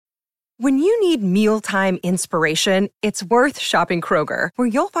When you need mealtime inspiration, it's worth shopping Kroger, where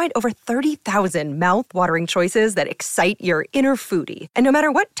you'll find over 30,000 mouth-watering choices that excite your inner foodie. And no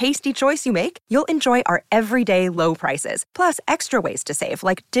matter what tasty choice you make, you'll enjoy our everyday low prices, plus extra ways to save,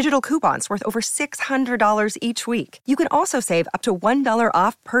 like digital coupons worth over $600 each week. You can also save up to $1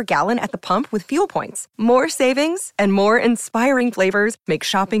 off per gallon at the pump with fuel points. More savings and more inspiring flavors make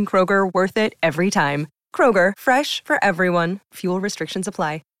shopping Kroger worth it every time. Kroger, fresh for everyone. Fuel restrictions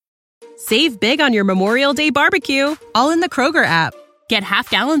apply. Save big on your Memorial Day barbecue, all in the Kroger app. Get half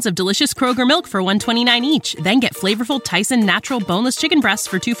gallons of delicious Kroger milk for $1.29 each. Then get flavorful Tyson natural boneless chicken breasts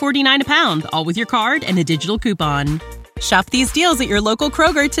for $2.49 a pound, all with your card and a digital coupon. Shop these deals at your local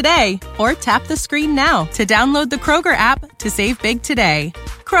Kroger today, or tap the screen now to download the Kroger app to save big today.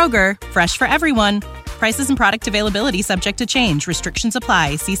 Kroger, fresh for everyone. Prices and product availability subject to change. Restrictions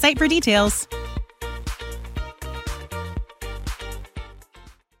apply. See site for details.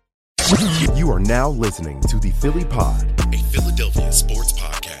 You are now listening to the Philly Pod, a Philadelphia sports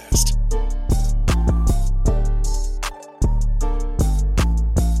podcast.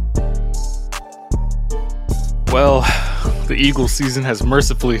 Well, the Eagles season has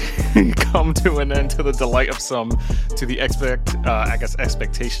mercifully come to an end, to the delight of some, to the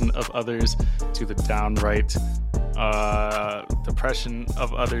expectation of others, to the downright depression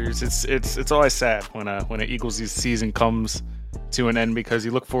of others. It's always sad when an Eagles season comes to an end, because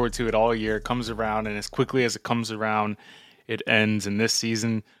you look forward to it all year. It comes around, and as quickly as it comes around, it ends. In this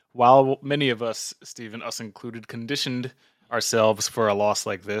season, while many of us, Stephen, us included, conditioned ourselves for a loss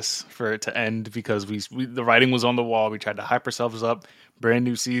like this, for it to end, because the writing was on the wall. We tried to hype ourselves up. Brand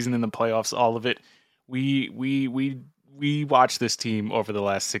new season in the playoffs, all of it. We watched this team over the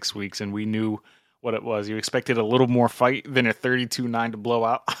last 6 weeks, and we knew what it was. You expected a little more fight than a 32-9 to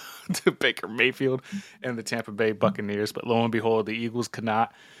blowout to Baker Mayfield and the Tampa Bay Buccaneers. But lo and behold, the Eagles could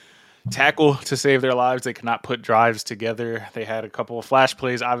not tackle to save their lives. They could not put drives together. They had a couple of flash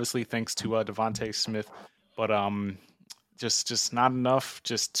plays, obviously thanks to Devontae Smith, but just not enough.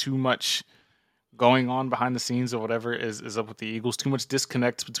 Just too much going on behind the scenes, or whatever is up with the Eagles. Too much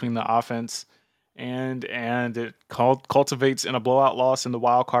disconnect between the offense, and it cultivates in a blowout loss in the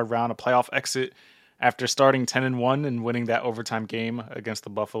wild card round, a playoff exit. After starting 10-1 and winning that overtime game against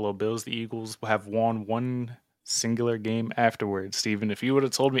the Buffalo Bills, the Eagles have won one singular game afterwards. Steven, if you would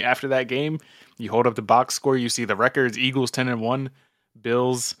have told me after that game, you hold up the box score, you see the records: Eagles 10-1,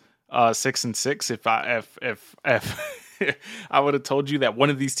 Bills 6-6. If I would have told you that one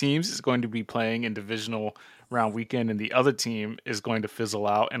of these teams is going to be playing in divisional round weekend and the other team is going to fizzle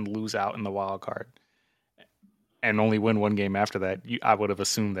out and lose out in the wild card and only win one game after that, I would have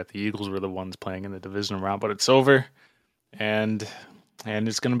assumed that the Eagles were the ones playing in the divisional round. But it's over, and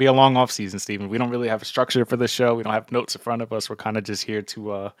it's going to be a long off season, Stephen. We don't really have a structure for this show. We don't have notes in front of us. We're kind of just here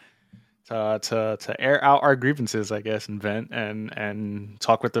to air out our grievances, I guess, and vent and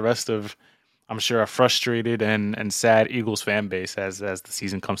talk with the rest of, I'm sure, a frustrated and sad Eagles fan base as the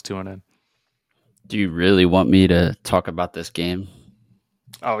season comes to an end. Do you really want me to talk about this game?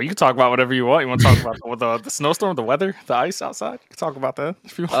 Oh, you can talk about whatever you want. You want to talk about the snowstorm, the weather, the ice outside? You can talk about that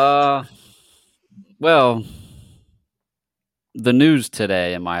if you want. Well, the news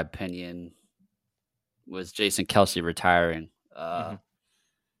today, in my opinion, was Jason Kelce retiring.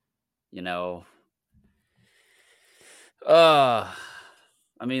 You know, I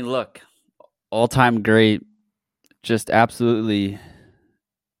mean, look, all-time great, just absolutely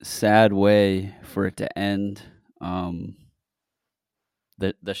sad way for it to end.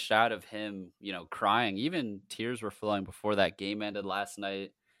 The shot of him, crying, even tears were flowing before that game ended last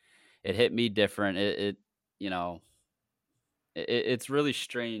night. It hit me different. It's really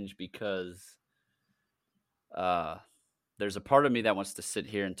strange because there's a part of me that wants to sit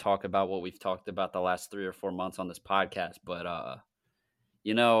here and talk about what we've talked about the last 3 or 4 months on this podcast. But,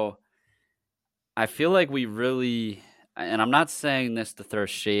 I feel like we really, and I'm not saying this to throw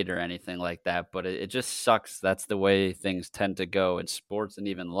shade or anything like that, but it just sucks. That's the way things tend to go in sports and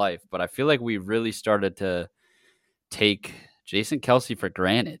even life. But I feel like we really started to take Jason Kelce for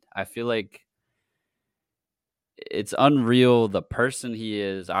granted. I feel like it's unreal, the person he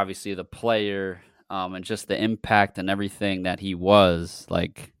is, obviously the player, and just the impact and everything that he was.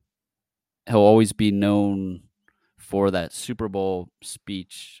 Like, he'll always be known for that Super Bowl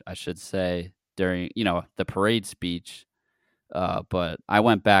speech, I should say, during, the parade speech. But I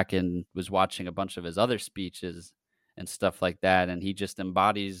went back and was watching a bunch of his other speeches and stuff like that, and he just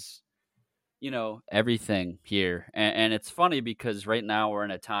embodies, everything here. And it's funny because right now we're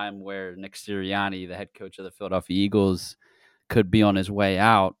in a time where Nick Sirianni, the head coach of the Philadelphia Eagles, could be on his way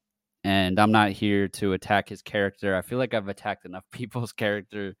out. And I'm not here to attack his character. I feel like I've attacked enough people's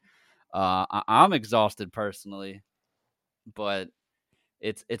character I'm exhausted personally, but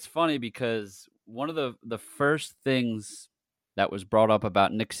it's funny because one of the first things that was brought up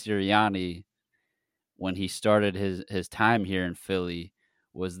about Nick Sirianni when he started his time here in Philly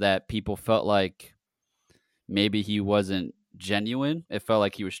was that people felt like maybe he wasn't genuine. It felt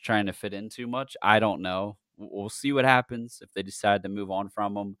like he was trying to fit in too much. I don't know. We'll see what happens if they decide to move on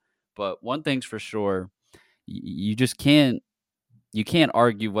from him. But one thing's for sure, you just can't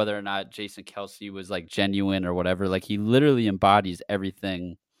argue whether or not Jason Kelce was like genuine or whatever. Like he literally embodies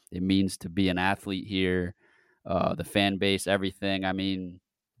everything it means to be an athlete here, the fan base, everything. I mean,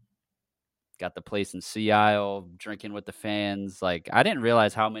 got the place in Sea Isle, drinking with the fans. Like I didn't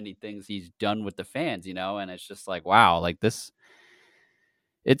realize how many things he's done with the fans, and it's just like, wow, like this.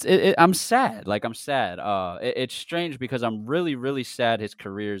 I'm sad. Like I'm sad. It's strange because I'm really, really sad his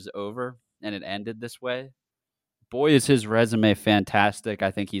career's over and it ended this way. Boy, is his resume fantastic.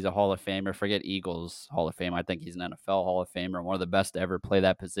 I think he's a Hall of Famer. Forget Eagles Hall of Fame. I think he's an NFL Hall of Famer, one of the best to ever play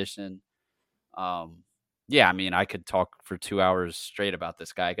that position. Yeah, I mean, I could talk for 2 hours straight about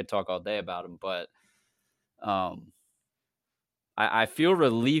this guy. I could talk all day about him, but I feel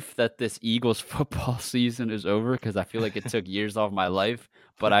relief that this Eagles football season is over because I feel like it took years off my life.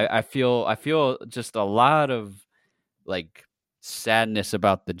 But I feel just a lot of like sadness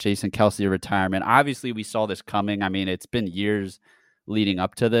about the Jason Kelce retirement. Obviously, we saw this coming. I mean, it's been years leading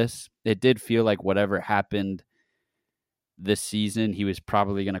up to this. It did feel like whatever happened this season, he was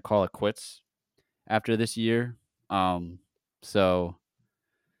probably going to call it quits after this year. So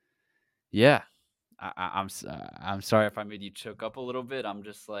yeah, I'm sorry if I made you choke up a little bit. I'm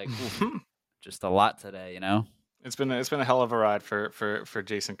just like, just a lot today, It's been a hell of a ride for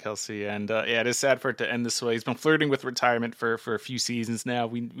Jason Kelce, and yeah, it is sad for it to end this way. He's been flirting with retirement for a few seasons now.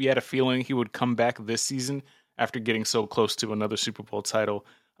 We had a feeling he would come back this season after getting so close to another Super Bowl title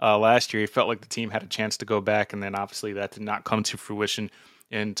last year. He felt like the team had a chance to go back, and then obviously that did not come to fruition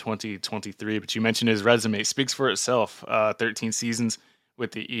in 2023. But you mentioned his resume speaks for itself. 13 seasons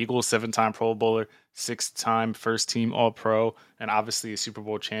with the Eagles, 7-time Pro Bowler, 6-time first team All Pro, and obviously a Super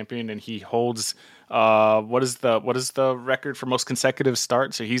Bowl champion. And he holds what is the record for most consecutive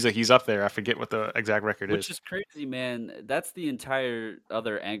starts? So he's up there. I forget what the exact record is. Which is crazy, man. That's the entire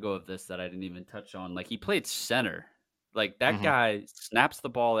other angle of this that I didn't even touch on. Like he played center. Like that guy snaps the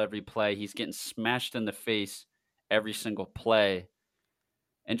ball every play. He's getting smashed in the face every single play.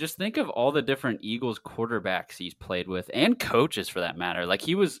 And just think of all the different Eagles quarterbacks he's played with and coaches for that matter. Like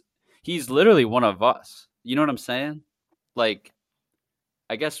he's literally one of us. You know what I'm saying? Like,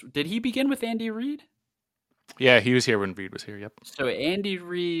 I guess, did he begin with Andy Reid? Yeah, he was here when Reid was here. Yep. So Andy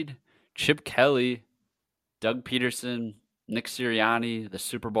Reid, Chip Kelly, Doug Peterson, Nick Sirianni, the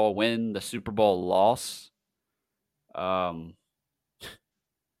Super Bowl win, the Super Bowl loss.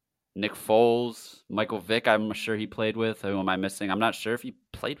 Nick Foles, Michael Vick, I'm sure he played with. Who am I missing? I'm not sure if he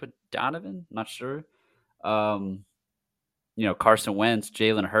played with Donovan. I'm not sure. Carson Wentz,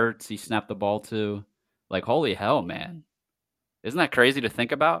 Jalen Hurts, he snapped the ball to. Like, holy hell, man. Isn't that crazy to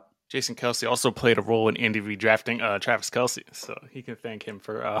think about? Jason Kelce also played a role in Andy Reid drafting Travis Kelce, so he can thank him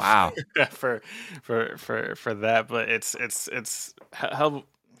for wow for that. But it's hell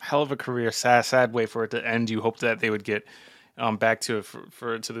of a career, sad way for it to end. You hope that they would get back to it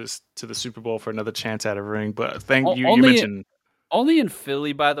to the Super Bowl for another chance at a ring. But you mentioned only in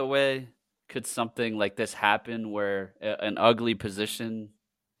Philly, by the way, could something like this happen where an ugly position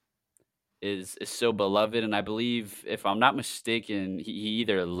is so beloved. And I believe, if I'm not mistaken, he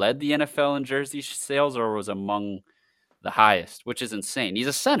either led the NFL in jersey sales or was among the highest, which is insane. He's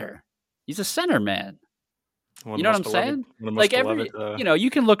a center. He's a center, man. You know what I'm saying? Like you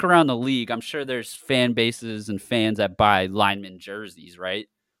can look around the league. I'm sure there's fan bases and fans that buy lineman jerseys, right?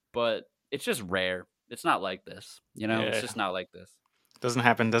 But it's just rare. It's not like this. It's just not like this. Doesn't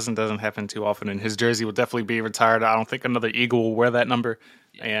happen too often. And his jersey will definitely be retired. I don't think another Eagle will wear that number,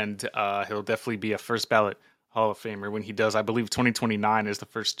 and he'll definitely be a first ballot Hall of Famer when he does. I believe 2029 is the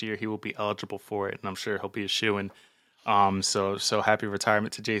first year he will be eligible for it, and I'm sure he'll be a shoo-in. So happy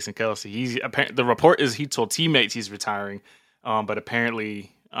retirement to Jason Kelce. The report is he told teammates he's retiring, but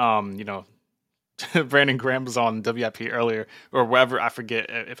apparently, Brandon Graham was on WIP earlier or wherever. I forget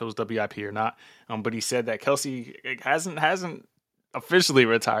if it was WIP or not. But he said that Kelce hasn't officially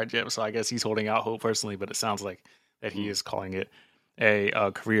retired yet. So I guess he's holding out hope personally, but it sounds like that he is calling it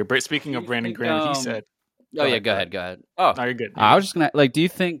a career break. Speaking of Brandon Graham, he said, go ahead. Oh, no, you're good. I was just gonna do you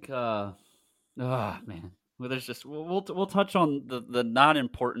think, oh man. Well, we'll touch on the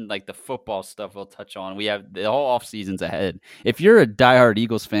non-important, like the football stuff we'll touch on. We have the whole off seasons ahead. If you're a diehard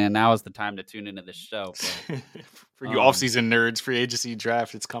Eagles fan, now is the time to tune into this show. For you off-season nerds, free agency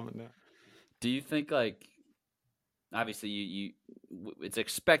draft, it's coming now. Do you think, like, obviously it's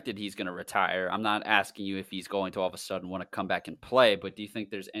expected he's going to retire. I'm not asking you if he's going to all of a sudden want to come back and play, but do you think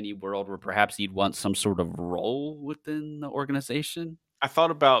there's any world where perhaps he'd want some sort of role within the organization? I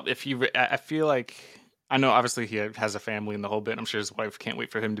thought about if he. I feel like I know obviously he has a family and the whole bit. I'm sure his wife can't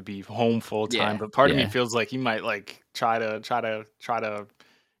wait for him to be home full time. Yeah, But part of me yeah. feels like he might like try to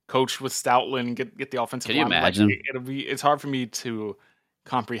coach with Stoutland, get the offensive Can you line. Like imagine? it's hard for me to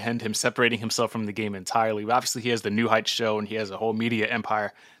comprehend him separating himself from the game entirely. But obviously, he has the New Heights show and he has a whole media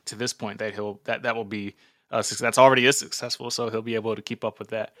empire to this point that will be that's already is successful. So he'll be able to keep up with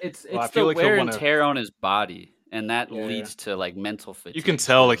that. It's Well, I the feel like he'll wear and want to. tear on his body, and that Yeah. leads to like mental You can fatigue.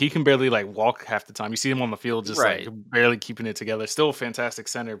 tell, like he can barely like walk half the time. You see him on the field, just Right. like barely keeping it together. Still a fantastic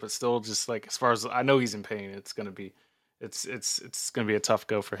center, but still just like as far as I know, he's in pain. It's gonna be, it's gonna be a tough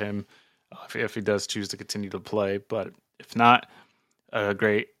go for him if he does choose to continue to play. But if not, a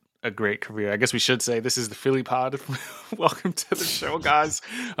great career. I guess we should say this is the Philly Pod. Welcome to the show, guys.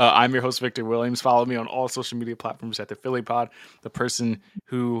 I'm your host Victor Williams. Follow me on all social media platforms at the Philly Pod. The person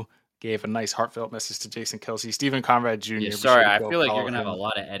who gave a nice heartfelt message to Jason Kelce, Stephen Conrad Jr. Yeah, Be sorry, sure to I go feel like you're follow gonna have a him.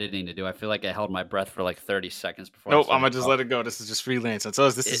 lot of editing to do. I feel like I held my breath for like 30 seconds before. Nope, I I'm gonna started just talking. let it go. This is just freelance. And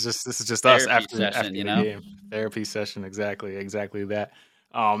so this is just us Therapy after session, the you know? game. Therapy session, exactly that.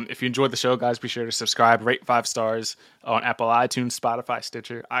 If you enjoyed the show, guys, be sure to subscribe, rate 5 stars on Apple iTunes, Spotify,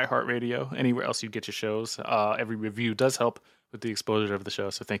 Stitcher, iHeartRadio, anywhere else you get your shows. Every review does help with the exposure of the show.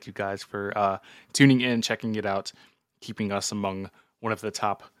 So thank you guys for tuning in, checking it out, keeping us among one of the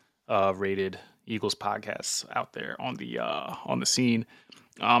top rated Eagles podcasts out there on the scene.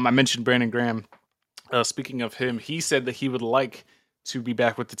 I mentioned Brandon Graham. Speaking of him, he said that he would like to be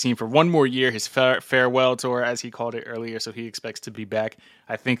back with the team for one more year, his farewell tour, as he called it earlier. So he expects to be back.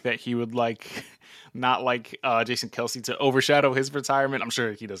 I think that he would not like Jason Kelce to overshadow his retirement. I'm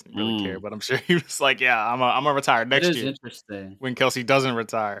sure he doesn't really care, but I'm sure he was like, yeah, I'm gonna retire It next is year interesting. when Kelce doesn't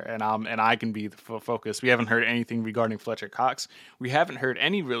retire, and I can be the focus. We haven't heard anything regarding Fletcher Cox. We haven't heard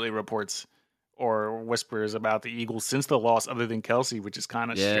any really reports or whispers about the Eagles since the loss, other than Kelce, which is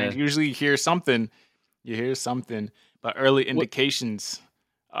kind of strange. Yeah. Usually you hear something, but early indications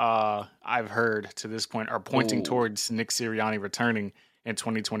I've heard to this point are pointing Ooh. towards Nick Sirianni returning in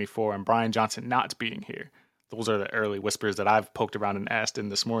 2024 and Brian Johnson not being here. Those are the early whispers that I've poked around and asked in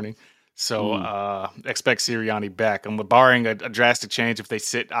this morning. So expect Sirianni back. And barring a drastic change, if they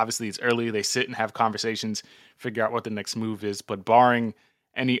sit, obviously it's early, they sit and have conversations, figure out what the next move is. But barring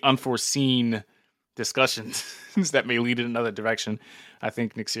any unforeseen discussions that may lead in another direction, I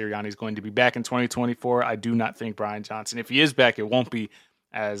think Nick Sirianni is going to be back in 2024. I do not think Brian Johnson, if he is back, it won't be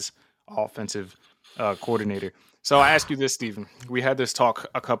as offensive coordinator. So I ask you this, Stephen. We had this talk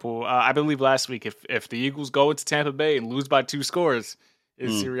I believe last week. If the Eagles go into Tampa Bay and lose by 2 scores,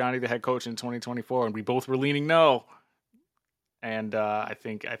 is Sirianni the head coach in 2024? And we both were leaning no. And I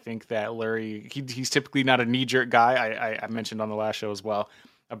think that Larry, he's typically not a knee-jerk guy. I mentioned on the last show as well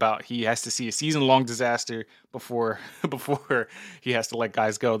about he has to see a season-long disaster before he has to let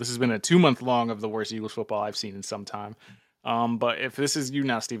guys go. This has been a 2-month long of the worst Eagles football I've seen in some time. But if this is you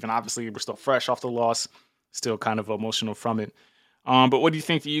now, Stephen, obviously we're still fresh off the loss, still kind of emotional from it. But what do you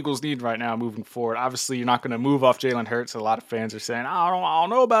think the Eagles need right now moving forward? Obviously, you're not going to move off Jalen Hurts. A lot of fans are saying, I don't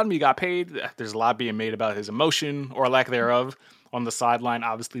know about him. He got paid. There's a lot being made about his emotion or lack thereof on the sideline.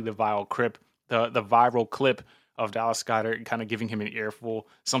 Obviously, the viral clip of Dallas Goedert kind of giving him an earful.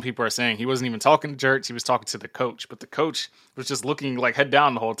 Some people are saying he wasn't even talking to Hurts. He was talking to the coach. But the coach was just looking like head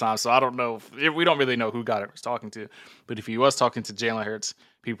down the whole time. So I don't know. We don't really know who Goedert was talking to. But if he was talking to Jalen Hurts,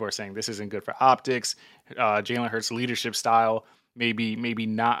 people are saying this isn't good for optics. Jalen Hurts' leadership style maybe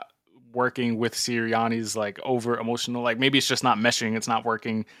not working with Sirianni's like over emotional, like maybe it's just not meshing, it's not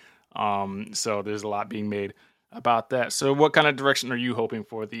working. So there's a lot being made about that. So what kind of direction are you hoping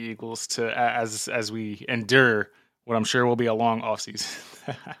for the Eagles to as we endure what I'm sure will be a long offseason?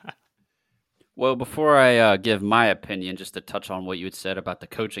 Well, before I give my opinion, just to touch on what you had said about the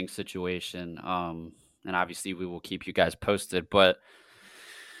coaching situation, and obviously we will keep you guys posted, but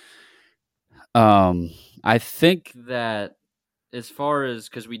I think that as far as,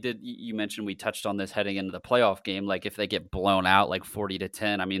 because you mentioned we touched on this heading into the playoff game, like if they get blown out like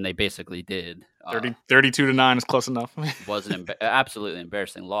 40-10, I mean, they basically did. 32-9 is close enough. Was an absolutely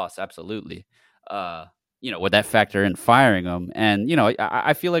embarrassing loss, absolutely. Would that factor in firing them? And,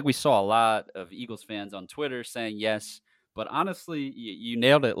 I feel like we saw a lot of Eagles fans on Twitter saying yes, but honestly, you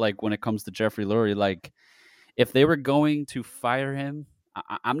nailed it. Like when it comes to Jeffrey Lurie, like if they were going to fire him,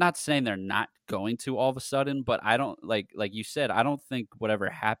 I'm not saying they're not going to all of a sudden, but I don't like you said, I don't think whatever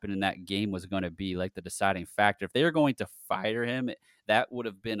happened in that game was going to be like the deciding factor. If they were going to fire him, that would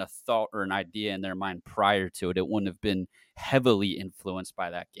have been a thought or an idea in their mind prior to it. It wouldn't have been heavily influenced by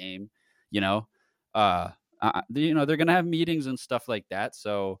that game, you know. They're going to have meetings and stuff like that,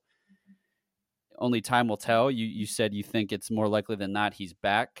 so only time will tell. You said you think it's more likely than not he's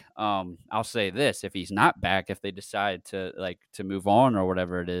back. I'll say this: if he's not back, if they decide to move on or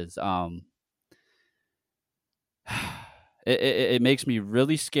whatever it is, it makes me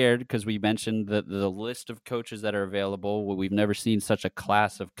really scared because we mentioned the list of coaches that are available. We've never seen such a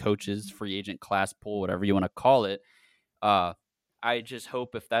class of coaches, free agent class pool, whatever you want to call it. I just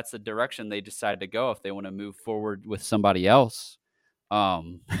hope if that's the direction they decide to go, if they want to move forward with somebody else.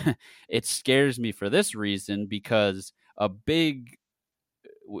 It scares me for this reason because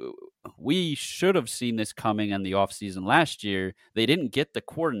we should have seen this coming in the offseason last year. They didn't get the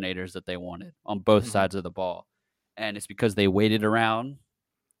coordinators that they wanted on both sides of the ball, and it's because they waited around.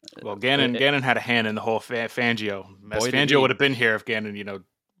 Well, Gannon had a hand in the whole Fangio mess. Fangio would have been here if Gannon,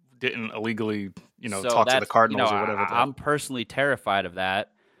 didn't illegally, So talk to the Cardinals or whatever. I'm personally terrified of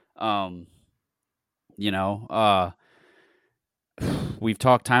that. We've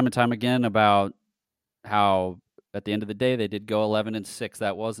talked time and time again about how at the end of the day they did go 11-6.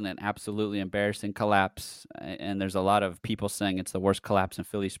 That wasn't an absolutely embarrassing collapse, and there's a lot of people saying it's the worst collapse in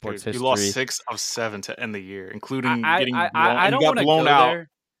Philly sports history. You lost 6 of 7 to end the year, including getting blown, I don't blown out. There.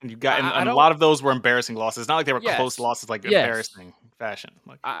 And you got and a lot of those were embarrassing losses. It's not like they were close losses, embarrassing fashion.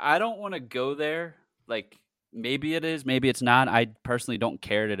 I don't want to go there. Maybe it is, maybe it's not. I personally don't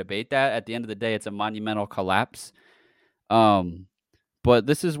care to debate that. At the end of the day, it's a monumental collapse. But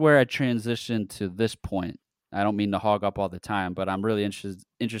this is where I transition to this point. I don't mean to hog up all the time, but I'm really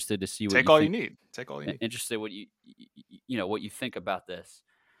interested to see what Take all you need. Interested what what you think about this.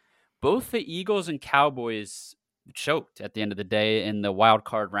 Both the Eagles and Cowboys choked at the end of the day in the wild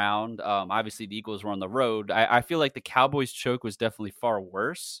card round. Obviously, the Eagles were on the road. I feel like the Cowboys choke was definitely far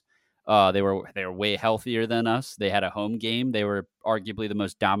worse. They were way healthier than us. They had a home game. They were arguably the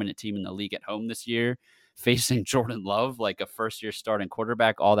most dominant team in the league at home this year, facing Jordan Love, like a first-year starting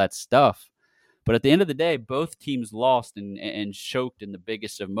quarterback, all that stuff. But at the end of the day, both teams lost and choked in the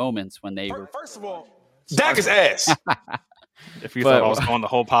biggest of moments when they were. First of all, Dak is ass. If you thought I was going the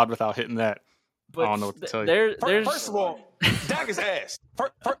whole pod without hitting that, I don't know what to tell you. First of all, Dak is ass.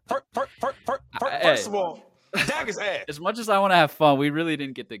 First of all, Dak is ass. As much as I want to have fun, we really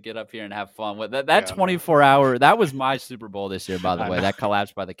didn't get up here and have fun. That 24-hour, that was my Super Bowl this year, by the way. That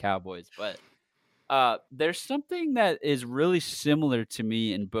collapsed by the Cowboys. But there's something that is really similar to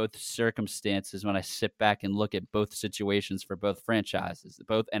me in both circumstances when I sit back and look at both situations for both franchises,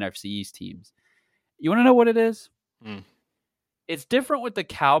 both NFC East teams. You want to know what it is? It's different with the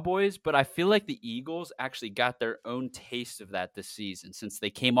Cowboys, but I feel like the Eagles actually got their own taste of that this season. Since they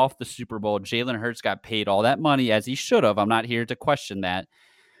came off the Super Bowl, Jalen Hurts got paid all that money, as he should have. I'm not here to question that.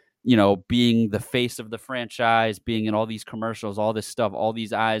 Being the face of the franchise, being in all these commercials, all this stuff, all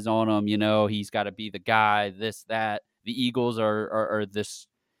these eyes on him, he's got to be the guy, this, that. The Eagles are this,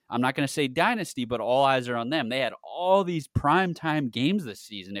 I'm not going to say dynasty, but all eyes are on them. They had all these primetime games this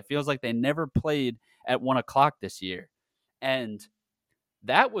season. It feels like they never played at 1 o'clock this year. And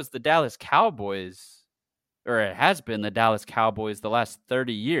that was the Dallas Cowboys, or it has been the Dallas Cowboys the last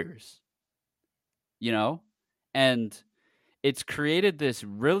 30 years, and it's created this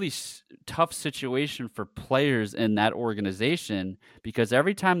really tough situation for players in that organization because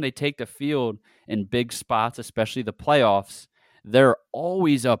every time they take the field in big spots, especially the playoffs, they're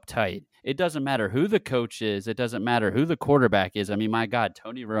always uptight. It doesn't matter who the coach is. It doesn't matter who the quarterback is. I mean, my God,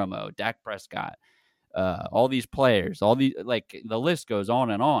 Tony Romo, Dak Prescott, all these players, the list goes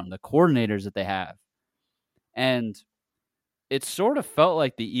on and on, the coordinators that they have. And it sort of felt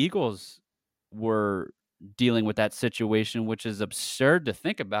like the Eagles were dealing with that situation, which is absurd to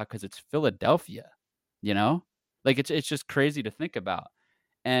think about because it's Philadelphia, it's just crazy to think about.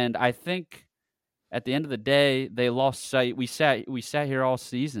 And I think at the end of the day, they lost sight. We sat here all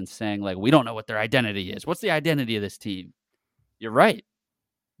season saying we don't know what their identity is. What's the identity of this team? You're right.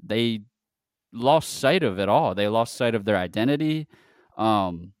 They lost sight of it all. They lost sight of their identity.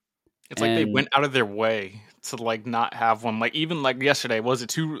 It's like they went out of their way to not have one. Even yesterday, was it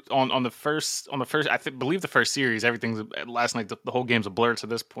two on the first? Believe the first series. Everything's last night. The whole game's a blur to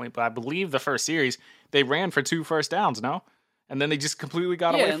this point, but I believe the first series they ran for 2 first downs. No, And then they just completely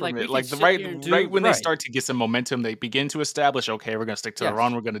got Yeah, away and, from we it. could Like sit here and right when they right. start to get some momentum, they begin to establish, okay, we're going to stick to the Yes.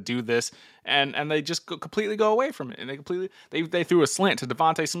 run. We're going to do this, and they just completely go away from it. And they threw a slant to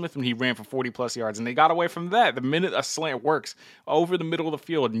Devontae Smith when he ran for 40+ yards, and they got away from that. The minute a slant works over the middle of the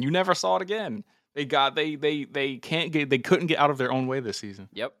field, and you never saw it again. They couldn't get out of their own way this season.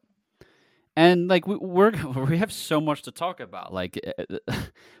 Yep. And like we have so much to talk about. Like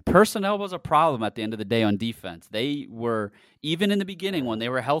personnel was a problem at the end of the day on defense. They were, even in the beginning when they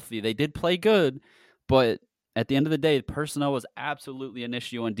were healthy, they did play good, but at the end of the day, personnel was absolutely an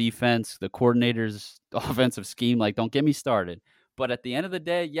issue on defense. The coordinator's offensive scheme, like, don't get me started. But at the end of the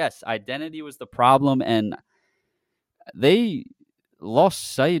day, yes, identity was the problem, and they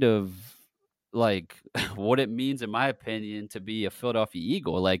lost sight of like what it means, in my opinion, to be a Philadelphia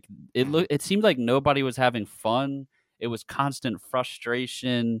Eagle. Like it seemed like nobody was having fun. It was constant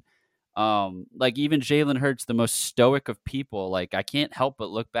frustration. Like even Jalen Hurts, the most stoic of people, like I can't help but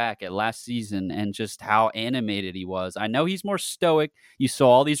look back at last season and just how animated he was. I know he's more stoic. You saw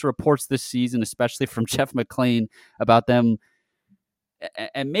all these reports this season, especially from Jeff McClain, about them.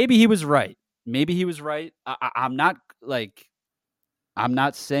 And maybe he was right. Maybe he was right. I'm not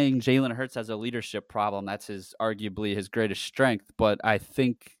saying Jalen Hurts has a leadership problem. That's arguably his greatest strength. But I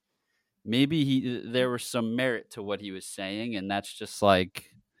think maybe there was some merit to what he was saying, and that's just like,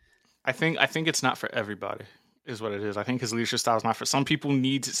 I think it's not for everybody, is what it is. I think his leadership style is not for some people.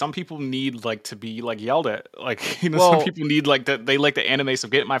 Some people need like to be like yelled at. Like some people need like that. They like the anime, so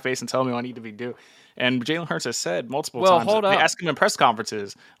get in my face and tell me what I need to be do. And Jalen Hurts has said multiple times. Hold they up. ask him in press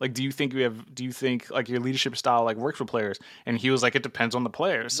conferences, like, do you think like your leadership style like works for players? And he was like, it depends on the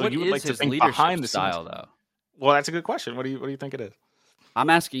players. So what you would is like to his think leadership behind the style, scenes. though? Well, that's a good question. What do you think it is? I'm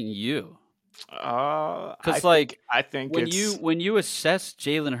asking you. Because I think when you assess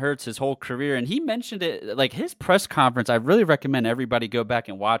Jalen Hurts' his whole career, and he mentioned it, like his press conference, I really recommend everybody go back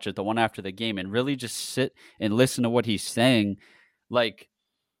and watch it, the one after the game, and really just sit and listen to what he's saying. Like,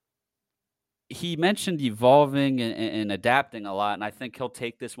 he mentioned evolving and adapting a lot, and I think he'll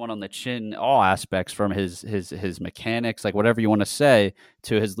take this one on the chin, all aspects from his mechanics, like whatever you want to say,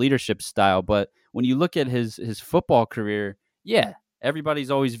 to his leadership style. But when you look at his football career, yeah,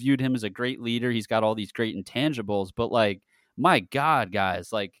 everybody's always viewed him as a great leader. He's got all these great intangibles, but like, my God,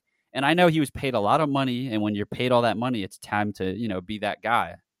 guys, like, and I know he was paid a lot of money, and when you're paid all that money, it's time to, be that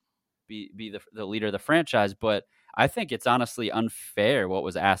guy, be the leader of the franchise. But I think it's honestly unfair what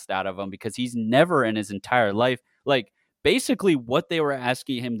was asked out of him, because he's never in his entire life, like, basically what they were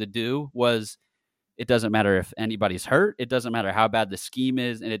asking him to do was, it doesn't matter if anybody's hurt, it doesn't matter how bad the scheme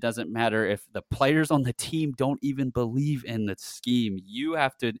is, and it doesn't matter if the players on the team don't even believe in the scheme. You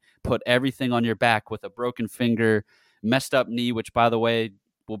have to put everything on your back with a broken finger, messed up knee, which, by the way,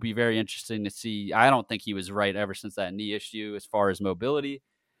 will be very interesting to see. I don't think he was right ever since that knee issue as far as mobility.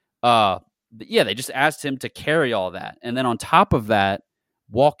 Yeah, they just asked him to carry all that. And then on top of that,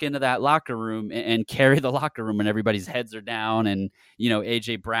 walk into that locker room and carry the locker room, and everybody's heads are down, and,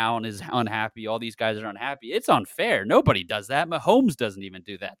 AJ Brown is unhappy. All these guys are unhappy. It's unfair. Nobody does that. Mahomes doesn't even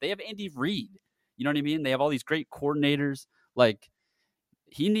do that. They have Andy Reid. You know what I mean? They have all these great coordinators. Like,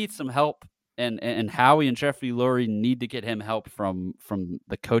 he needs some help, and Howie and Jeffrey Lurie need to get him help from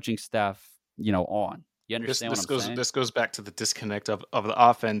the coaching staff, on. You understand what I'm saying? This goes back to the disconnect of the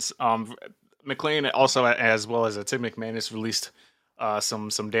offense. McClain also, as well as Tim McManus, released some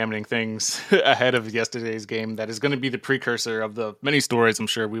damning things ahead of yesterday's game that is going to be the precursor of the many stories I'm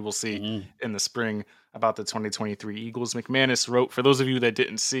sure we will see in the spring about the 2023 Eagles. McManus wrote, for those of you that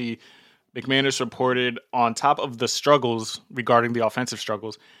didn't see, McManus reported, on top of the struggles regarding the offensive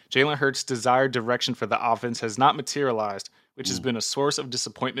struggles, Jalen Hurts' desired direction for the offense has not materialized, which has been a source of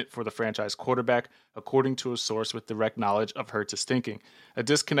disappointment for the franchise quarterback, according to a source with direct knowledge of Hurts' thinking. A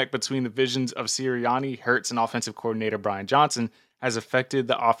disconnect between the visions of Sirianni, Hurts, and offensive coordinator Brian Johnson has affected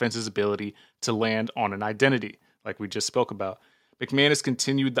the offense's ability to land on an identity, like we just spoke about. McManus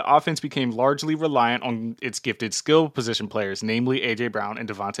continued, the offense became largely reliant on its gifted skill position players, namely A.J. Brown and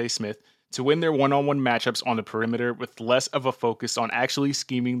Devontae Smith, to win their one-on-one matchups on the perimeter, with less of a focus on actually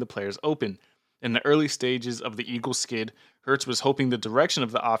scheming the players open. In the early stages of the Eagles' skid, Hurts was hoping the direction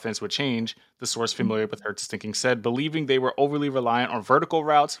of the offense would change, the source familiar with Hurts' thinking said, believing they were overly reliant on vertical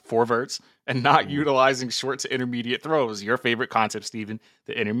routes, for verts, and not utilizing short to intermediate throws. Your favorite concept, Steven,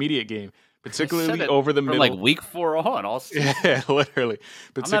 the intermediate game. Particularly over the middle. Like week 4 on. All yeah, literally.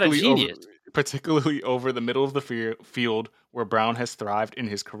 I'm not a genius. Particularly over the middle of the field where Brown has thrived in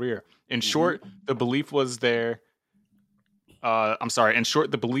his career. In short, the belief was there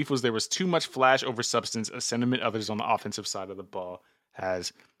was too much flash over substance, a sentiment others on the offensive side of the ball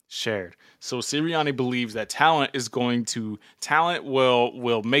has shared. So Sirianni believes that talent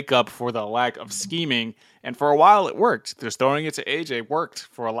will make up for the lack of scheming, and for a while it worked. Just throwing it to AJ worked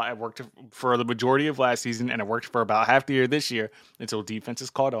for a lot. It worked for the majority of last season, and it worked for about half the year this year until defenses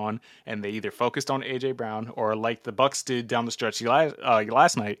caught on, and they either focused on AJ Brown or, like the Bucs did down the stretch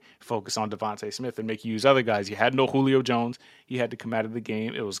last night, focus on Devontae Smith and make you use other guys. You had no Julio Jones. He had to come out of the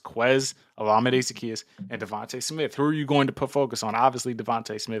game. It was Quez, Alameda Zaccheaus, and Devontae Smith. Who are you going to put focus on? Obviously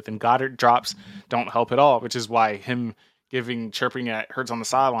Devontae Smith, and Goddard drops don't help at all, which is why him chirping at Hurts on the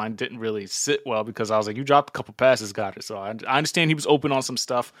sideline didn't really sit well, because I was like, you dropped a couple passes, Goddard. So I understand he was open on some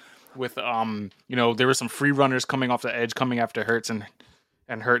stuff with there were some free runners coming off the edge coming after Hurts, and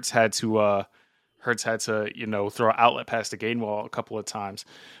Hurts had to throw an outlet pass to Gainwell a couple of times.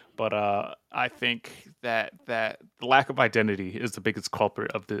 But I think that the lack of identity is the biggest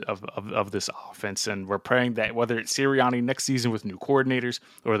culprit of this offense, and we're praying that whether it's Sirianni next season with new coordinators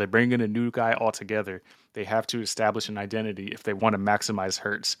or they bring in a new guy altogether, they have to establish an identity if they want to maximize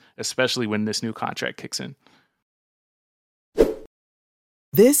Hurts, especially when this new contract kicks in.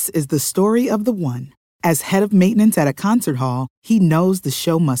 This is the story of the one. As head of maintenance at a concert hall, he knows the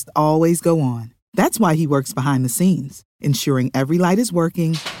show must always go on. That's why he works behind the scenes, ensuring every light is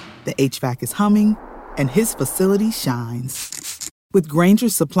working, the HVAC is humming, and his facility shines. With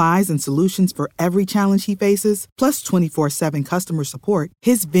Grainger's supplies and solutions for every challenge he faces, plus 24/7 customer support,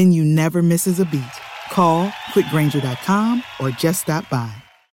 his venue never misses a beat. Call quickgrainger.com or just stop by.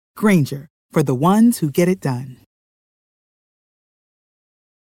 Grainger, for the ones who get it done.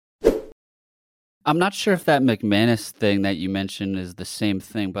 I'm not sure if that McManus thing that you mentioned is the same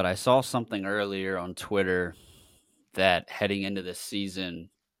thing, but I saw something earlier on Twitter that heading into this season,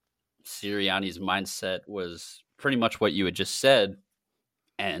 Sirianni's mindset was pretty much what you had just said.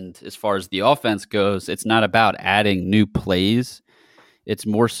 And as far as the offense goes, it's not about adding new plays. It's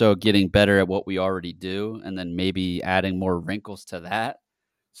more so getting better at what we already do and then maybe adding more wrinkles to that.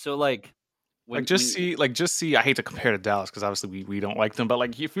 So just see, I hate to compare to Dallas because obviously we don't like them, but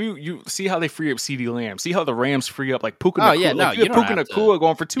like if you see how they free up CeeDee Lamb, see how the Rams free up like Puka Nacua, Puka Nacua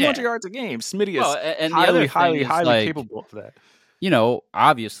going for 200 yards a game. Smitty is highly capable of that.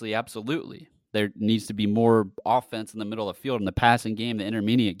 Obviously, absolutely. There needs to be more offense in the middle of the field in the passing game, the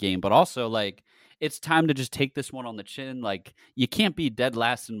intermediate game, but also it's time to just take this one on the chin. You can't be dead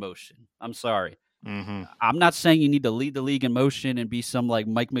last in motion. I'm sorry. Mm-hmm. I'm not saying you need to lead the league in motion and be some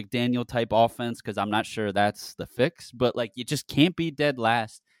Mike McDaniel type offense, because I'm not sure that's the fix, but you just can't be dead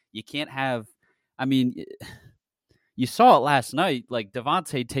last. You can't have, you saw it last night.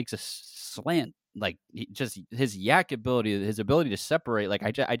 Devontae takes a slant, his yak ability, his ability to separate.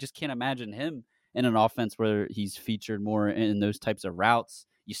 I just can't imagine him in an offense where he's featured more in those types of routes.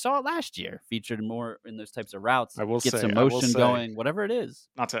 You saw it last year, featured more in those types of routes. Some motion going, whatever it is.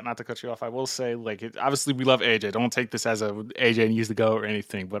 Not to cut you off, I will say, obviously we love AJ. Don't take this as a AJ needs to go or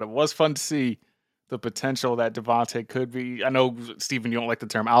anything, but it was fun to see the potential that Devontae could be. I know, Steven, you don't like the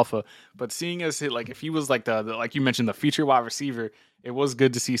term alpha, but seeing as if he was the like you mentioned, the feature wide receiver, it was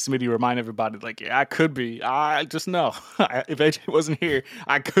good to see Smitty remind everybody, I could be. I just know if AJ wasn't here,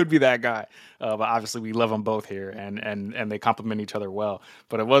 I could be that guy. But obviously, we love them both here, and they complement each other well.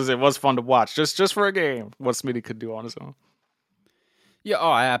 But it was fun to watch, just for a game, what Smitty could do on his own. Yeah,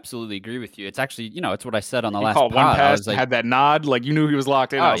 I absolutely agree with you. It's actually, it's what I said on the last pod. One pass, had that nod, you knew he was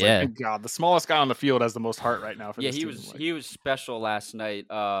locked in. I was yeah. Thank God, the smallest guy on the field has the most heart right now. For this team. He was special last night.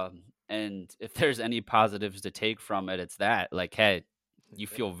 And if there's any positives to take from it, it's that. Hey, you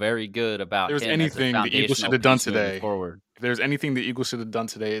feel very good about. There's anything the Eagles should have done today. If there's anything the Eagles should have done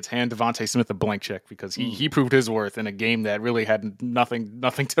today, it's hand Devontae Smith a blank check, because he proved his worth in a game that really had nothing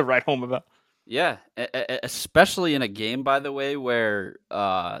to write home about. Yeah, especially in a game, by the way, where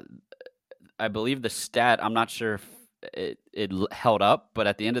I believe the stat, I'm not sure if it held up, but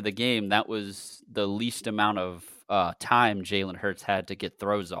at the end of the game, that was the least amount of time Jalen Hurts had to get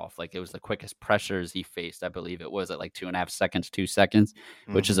throws off. It was the quickest pressures he faced. I believe it was at 2.5 seconds, 2 seconds,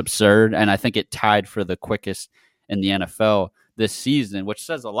 which is absurd. And I think it tied for the quickest in the NFL this season, which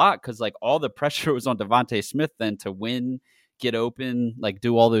says a lot, because all the pressure was on Devontae Smith then to win, get open,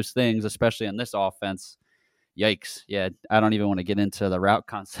 do all those things, especially on this offense. Yikes. Yeah, I don't even want to get into the route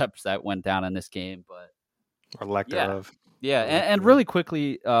concepts that went down in this game, but or lack thereof. Yeah, and really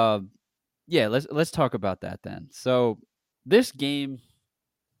quickly, let's talk about that then. So this game,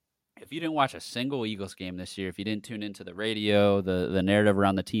 if you didn't watch a single Eagles game this year, if you didn't tune into the radio, the narrative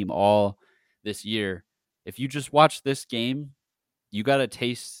around the team all this year, if you just watch this game, you got a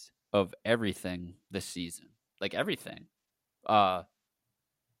taste of everything this season. Everything.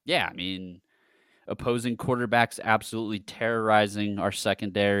 opposing quarterbacks absolutely terrorizing our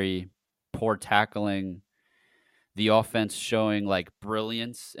secondary, poor tackling, the offense showing like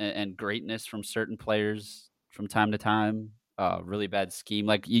brilliance and greatness from certain players from time to time, really bad scheme.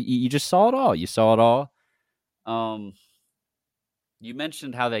 Like you just saw it all. You saw it all. You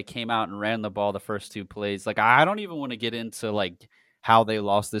mentioned how they came out and ran the ball the first 2 plays. Like, I don't even want to get into like how they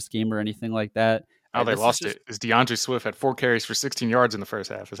lost this game or anything like that. How they This is lost just, it is DeAndre Swift had 4 carries for 16 yards in the first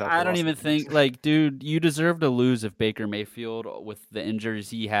half. Is how I they don't lost even it. think like, dude, you deserve to lose if Baker Mayfield with the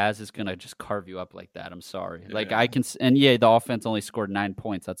injuries he has is gonna just carve you up like that. I'm sorry. Like I can, and yeah, the offense only scored 9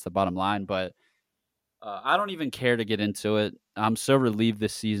 points. That's the bottom line. But I don't even care to get into it. I'm so relieved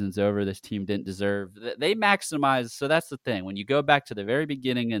this season's over. This team didn't deserve. They maximized. So that's the thing. When you go back to the very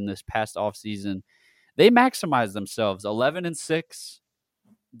beginning in this past offseason, they maximized themselves. 11-6.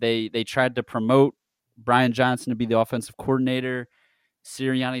 They tried to promote Brian Johnson to be the offensive coordinator.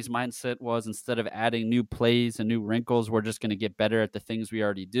 Sirianni's mindset was, instead of adding new plays and new wrinkles, we're just going to get better at the things we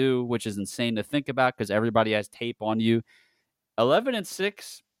already do, which is insane to think about because everybody has tape on you.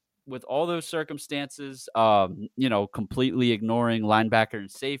 11-6 with all those circumstances, completely ignoring linebacker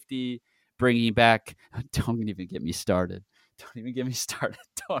and safety, bringing back. Don't even get me started. Don't even get me started.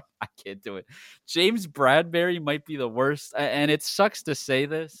 I can't do it. James Bradbury might be the worst, and it sucks to say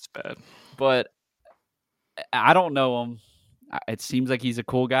this. It's bad, but I don't know him. It seems like he's a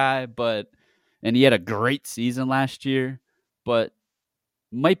cool guy, and he had a great season last year, but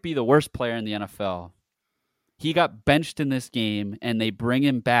might be the worst player in the NFL. He got benched in this game, and they bring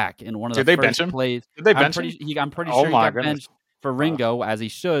him back in one of the first plays. Did they bench him? I'm pretty sure he got benched for Ringo, as he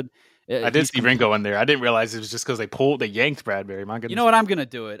should. I did see Ringo in there. I didn't realize it was just because they yanked Bradbury. My goodness. You know what? I'm going to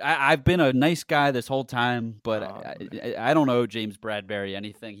do it. I've been a nice guy this whole time, but I don't owe James Bradbury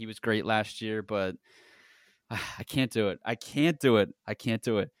anything. He was great last year, but I can't do it. I can't do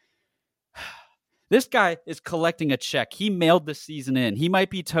it. This guy is collecting a check. He mailed the season in. He might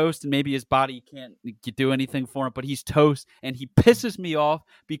be toast, and maybe his body can't do anything for him, but he's toast, and he pisses me off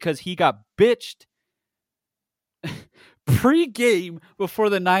because he got bitched pre-game before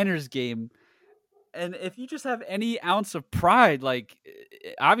the Niners game. And if you just have any ounce of pride, like,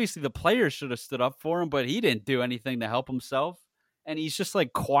 obviously the players should have stood up for him, but he didn't do anything to help himself. And he's just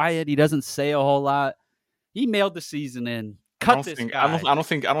like quiet. He doesn't say a whole lot. He mailed the season in. I don't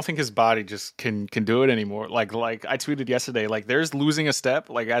think his body just can do it anymore. Like I tweeted yesterday, like there's losing a step,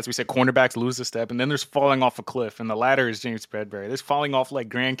 like as we said, cornerbacks lose a step, and then there's falling off a cliff, and the latter is James Bradbury. There's falling off like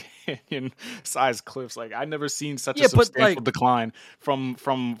Grand Canyon sized cliffs. Like I've never seen such a substantial decline from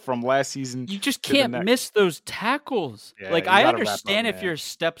last season. You just can't miss those tackles. Yeah, like I understand if your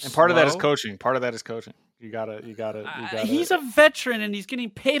steps, and part of that is coaching. You gotta. He's a veteran and he's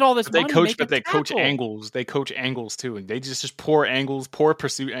getting paid all this money. They coach angles. They coach angles too, and they just poor angles, poor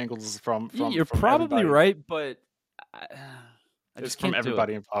pursuit angles from. You're probably everybody. Right, but it's from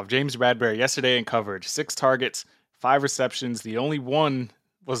everybody involved. James Bradbury yesterday in coverage, 6 targets, 5 receptions. The only one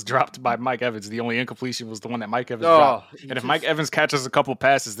was dropped by Mike Evans. The only incompletion was the one that Mike Evans dropped. And if Mike Evans catches a couple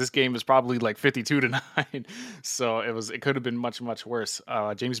passes, this game is probably like 52-9. So it could have been much, much worse.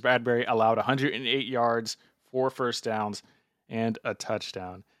 James Bradbury allowed 108 yards, 4 first downs, and a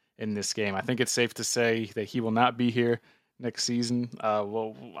touchdown in this game. I think it's safe to say that he will not be here next season.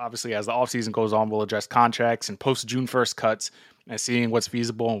 Well, obviously, as the offseason goes on, we'll address contracts and post-June 1st cuts and seeing what's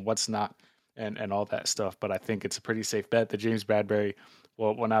feasible and what's not and all that stuff. But I think it's a pretty safe bet that James Bradbury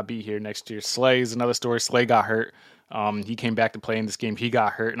will not be here next year. Slay is another story. Slay got hurt. He came back to play in this game. He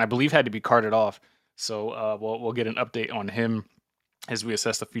got hurt, and I believe had to be carted off. So we'll get an update on him as we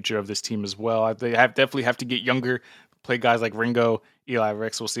assess the future of this team as well. They definitely have to get younger, play guys like Ringo, Eli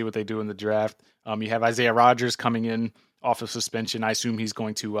Ricks. We'll see what they do in the draft. You have Isaiah Rodgers coming in off of suspension. I assume he's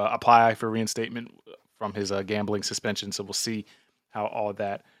going to apply for reinstatement from his gambling suspension. So we'll see how all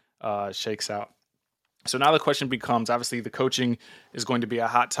that shakes out. So now the question becomes, obviously, the coaching is going to be a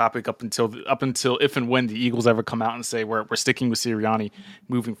hot topic up until if and when the Eagles ever come out and say we're sticking with Sirianni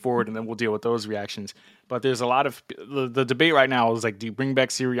moving forward, and then we'll deal with those reactions. But there's a lot of the debate right now is like, do you bring back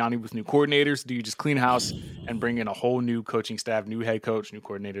Sirianni with new coordinators? Do you just clean house and bring in a whole new coaching staff, new head coach, new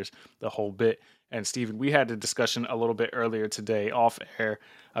coordinators, the whole bit? And Steven, we had a discussion a little bit earlier today off air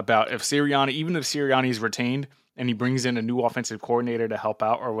about if Sirianni is retained and he brings in a new offensive coordinator to help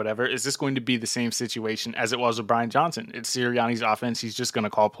out or whatever, is this going to be the same situation as it was with Brian Johnson? It's Sirianni's offense. He's just going to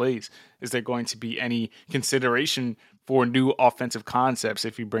call plays. Is there going to be any consideration for new offensive concepts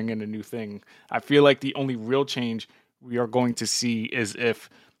if you bring in a new thing? I feel like the only real change we are going to see is if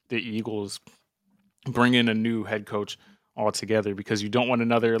the Eagles bring in a new head coach altogether, because you don't want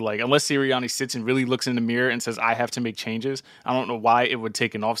another, like, unless Sirianni sits and really looks in the mirror and says, I have to make changes. I don't know why it would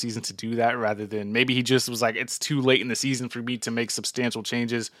take an offseason to do that, rather than maybe he just was like, it's too late in the season for me to make substantial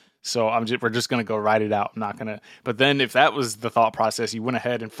changes. So we're just going to go ride it out. I'm not going to. But then if that was the thought process, you went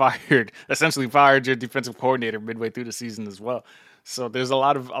ahead and essentially fired your defensive coordinator midway through the season as well. So there's a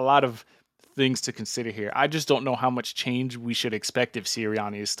lot of things to consider here. I just don't know how much change we should expect if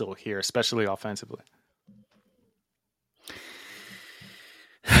Sirianni is still here, especially offensively.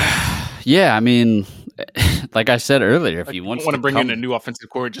 Yeah, I mean, like I said earlier, if he wants want to to bring in a new offensive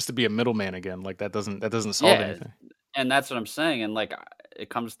coordinator just to be a middleman again, like that doesn't solve anything. And that's what I'm saying. And like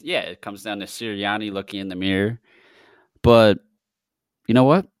it comes down to Sirianni looking in the mirror. But you know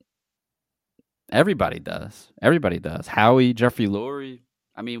what? Everybody does. Howie, Jeffrey Lurie.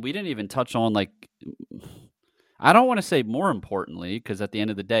 I mean, we didn't even touch on, like, I don't want to say more importantly, because at the end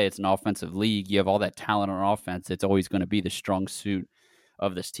of the day, it's an offensive league. You have all that talent on offense. It's always going to be the strong suit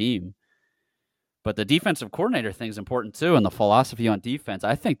of this team. But the defensive coordinator thing is important too, and the philosophy on defense.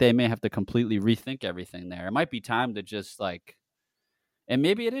 I think they may have to completely rethink everything there. It might be time to just, like, and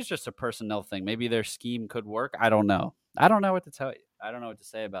maybe it is just a personnel thing. Maybe their scheme could work. I don't know. I don't know what to tell you. I don't know what to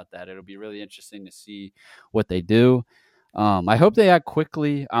say about that. It'll be really interesting to see what they do. I hope they act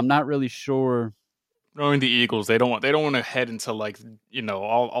quickly. I'm not really sure. Knowing the Eagles, they don't want to head into, like, you know,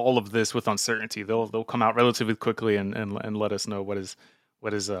 all of this with uncertainty. They'll come out relatively quickly and let us know what is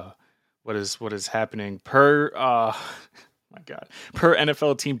happening. Per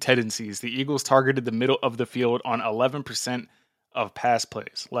NFL team tendencies, the Eagles targeted the middle of the field on 11% of pass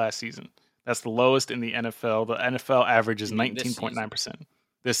plays last season. That's the lowest in the NFL. The NFL average is 19.9%.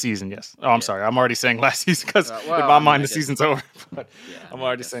 This season, yes. Oh, I'm sorry. I'm already saying last season because in my mind the season's over. But I'm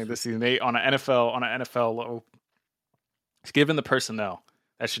already saying this season. They on an NFL low. Given the personnel,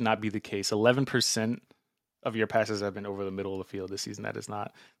 that should not be the case. 11% of your passes have been over the middle of the field this season. That is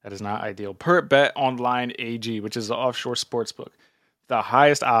not ideal. Per Bet Online AG, which is the offshore sports book, the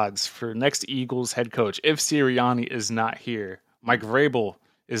highest odds for next Eagles head coach, if Sirianni is not here, Mike Vrabel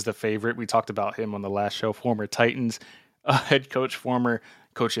is the favorite. We talked about him on the last show. Former Titans head coach, former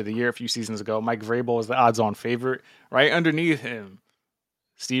coach of the year a few seasons ago. Mike Vrabel is the odds-on favorite. Right underneath him,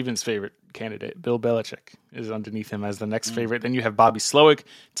 Steven's favorite candidate, Bill Belichick, is underneath him as the next favorite. Then you have Bobby Slowick,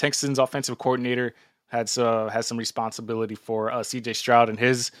 Texans offensive coordinator, has some responsibility for C.J. Stroud and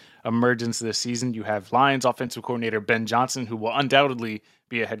his emergence this season. You have Lions offensive coordinator Ben Johnson, who will undoubtedly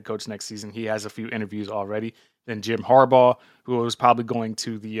be a head coach next season. He has a few interviews already. Then Jim Harbaugh, who was probably going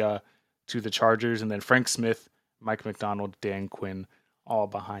to the Chargers, and then Frank Smith, Mike McDonald, Dan Quinn, all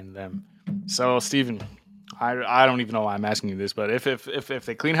behind them. So, Steven, I don't even know why I'm asking you this, but if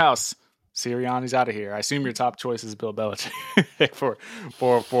they clean house, Sirianni's out of here. I assume your top choice is Bill Belichick for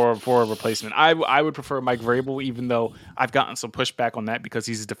a replacement. I would prefer Mike Vrabel, even though I've gotten some pushback on that because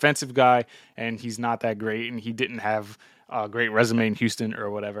he's a defensive guy and he's not that great, and he didn't have a great resume in Houston or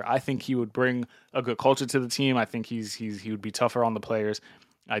whatever. I think he would bring a good culture to the team. I think he would be tougher on the players.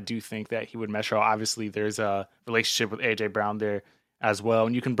 I do think that he would mesh well. Obviously, there's a relationship with A.J. Brown there as well,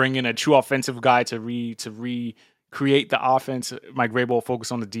 and you can bring in a true offensive guy to recreate the offense. Mike Vrabel will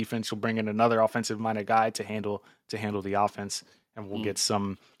focus on the defense. You'll bring in another offensive-minded guy to handle the offense, and we'll get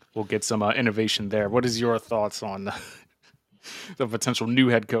some innovation there. What is your thoughts on the potential new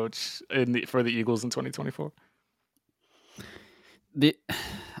head coach for the Eagles in 2024?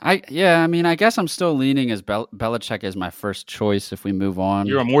 I guess I'm still leaning as Belichick as my first choice if we move on.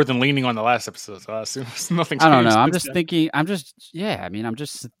 You're more than leaning on the last episode, so I assume nothing changed. I don't know. I'm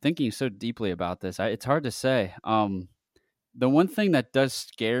just thinking so deeply about this. It's hard to say. The one thing that does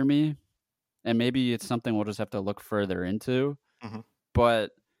scare me, and maybe it's something we'll just have to look further into,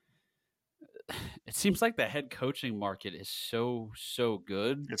 but it seems like the head coaching market is so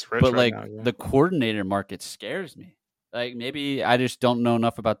good. It's rich, but right like now, yeah. The coordinator market scares me. Like, maybe I just don't know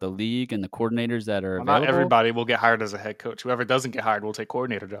enough about the league and the coordinators that are available. Not everybody will get hired as a head coach. Whoever doesn't get hired will take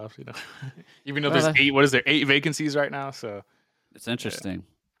coordinator jobs, you know. Even though there's 8 vacancies right now, so it's interesting.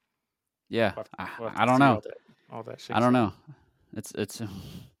 Yeah. I don't know. All that shit. I don't know. It's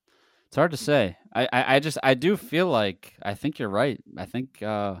hard to say. I do feel like I think you're right. I think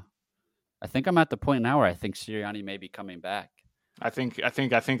I'm at the point now where I think Sirianni may be coming back. I think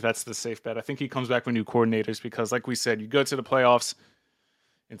that's the safe bet. I think he comes back with new coordinators because, like we said, you go to the playoffs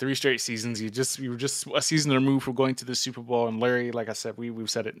in 3 straight seasons. You were just a season removed from going to the Super Bowl. And Larry, like I said,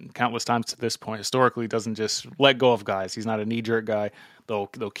 we've said it countless times to this point, historically doesn't just let go of guys. He's not a knee-jerk guy. They'll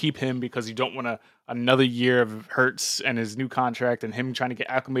keep him because you don't want another year of Hurts and his new contract and him trying to get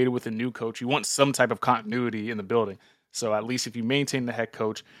acclimated with a new coach. You want some type of continuity in the building. So at least if you maintain the head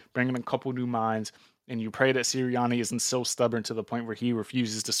coach, bring in a couple new minds, and you pray that Sirianni isn't so stubborn to the point where he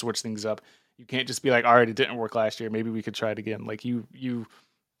refuses to switch things up. You can't just be like, all right, it didn't work last year. Maybe we could try it again. Like you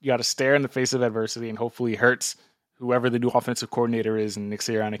got to stare in the face of adversity, and hopefully Hurts, whoever the new offensive coordinator is, and Nick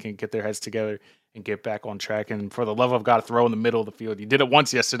Sirianni can get their heads together and get back on track. And for the love of God, throw in the middle of the field. You did it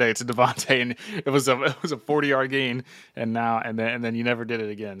once yesterday to Devontae, and it was a 40-yard gain, and then you never did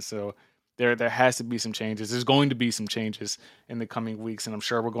it again. So there has to be some changes. There's going to be some changes in the coming weeks, and I'm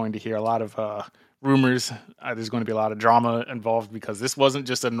sure we're going to hear a lot of rumors. There's going to be a lot of drama involved because this wasn't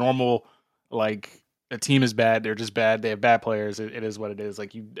just a normal like a team is bad. They're just bad. They have bad players. It is what it is.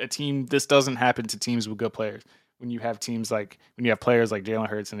 Like a team. This doesn't happen to teams with good players. When you have players like Jalen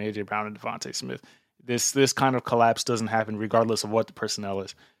Hurts and AJ Brown and Devontae Smith, this kind of collapse doesn't happen regardless of what the personnel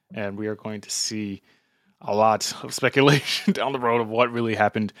is. And we are going to see a lot of speculation down the road of what really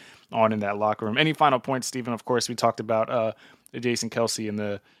happened on in that locker room. Any final points, Stephen? Of course, we talked about Jason Kelce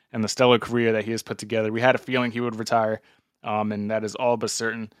and the stellar career that he has put together. We had a feeling he would retire, and that is all but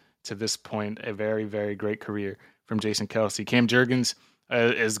certain to this point. A very, very great career from Jason Kelce. Cam Jurgens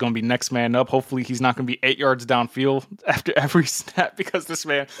is going to be next man up. Hopefully he's not going to be 8 yards downfield after every snap because this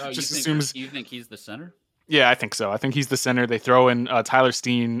man assumes. You think he's the center? Yeah, I think so. I think he's the center. They throw in Tyler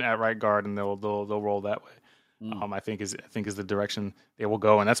Steen at right guard, and they'll roll that way. I think is the direction they will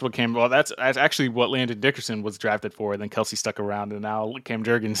go, and that's what came. Well, that's actually what Landon Dickerson was drafted for. And then Kelce stuck around, and now Cam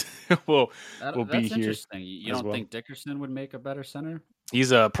Jurgens will be here. Interesting. You don't think Dickerson would make a better center?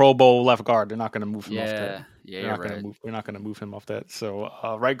 He's a Pro Bowl left guard. They're not going to move him off that. Yeah, We're not going to move him off that. So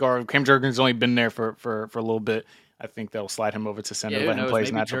right guard, Cam Jurgens only been there for a little bit. I think they'll slide him over to center, let him play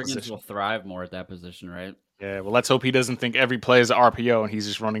his natural position. Jurgens will thrive more at that position, right? Yeah, well, let's hope he doesn't think every play is an RPO and he's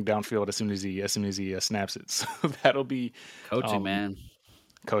just running downfield as soon as he snaps it. So that'll be coaching, man.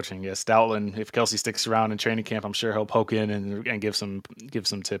 Coaching, yes. Stoutland, if Kelce sticks around in training camp, I'm sure he'll poke in and give some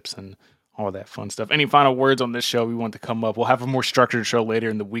tips and all that fun stuff. Any final words on this show we want to come up? We'll have a more structured show later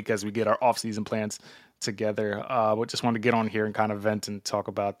in the week as we get our off-season plans together. We just want to get on here and kind of vent and talk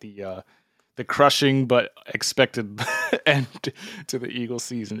about the crushing but expected end to the Eagles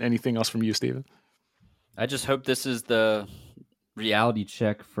season. Anything else from you, Steven? I just hope this is the reality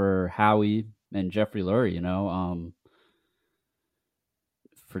check for Howie and Jeffrey Lurie,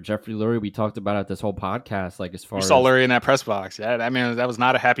 for Jeffrey Lurie, we talked about it this whole podcast. Like as far you saw Lurie in that press box, yeah, I mean that was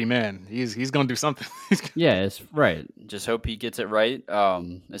not a happy man. He's going to do something. Yeah, it's right. Just hope he gets it right.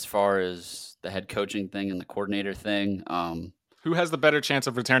 As far as the head coaching thing and the coordinator thing, who has the better chance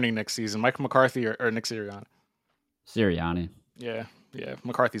of returning next season, Mike McCarthy or Nick Sirianni? Sirianni. Yeah,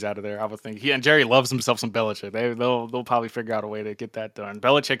 McCarthy's out of there. I would think he and Jerry loves himself some Belichick. They'll probably figure out a way to get that done.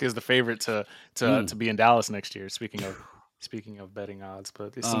 Belichick is the favorite to be in Dallas next year. Speaking of betting odds,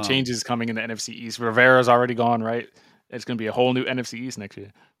 but there's some changes coming in the NFC East. Rivera's already gone, right? It's going to be a whole new NFC East next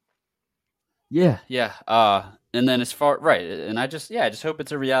year. Yeah. And then as far and I just hope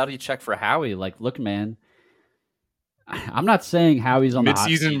it's a reality check for Howie. Like, look, man, I'm not saying Howie's on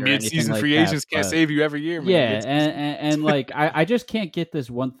mid-season free agents can't save you every year, man. Yeah, and like I just can't get this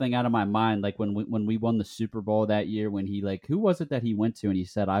one thing out of my mind. Like when we won the Super Bowl that year, when he who was it that he went to and he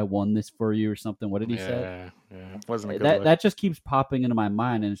said, "I won this for you" or something. What did he say? Yeah, it wasn't a good look. That just keeps popping into my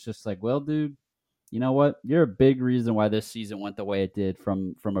mind, and it's just like, well, dude, you know what? You're a big reason why this season went the way it did.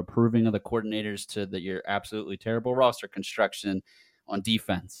 From approving of the coordinators to your absolutely terrible roster construction on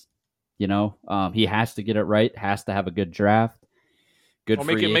defense. He has to get it right. Has to have a good draft. Let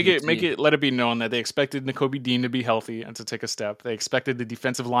it be known that they expected Nakobe Dean to be healthy and to take a step. They expected the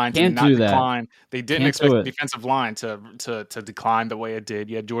defensive line to not decline. They didn't expect the defensive line to decline the way it did.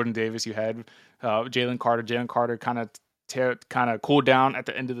 You had Jordan Davis. You had Jalen Carter. Jalen Carter kind of cooled down at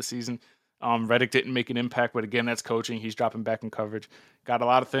the end of the season. Reddick didn't make an impact, but again, that's coaching. He's dropping back in coverage. Got a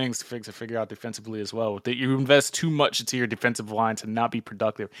lot of things to figure out defensively as well. You invest too much into your defensive line to not be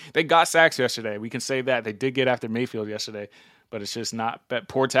productive. They got sacks yesterday. We can say that. They did get after Mayfield yesterday, but it's just not –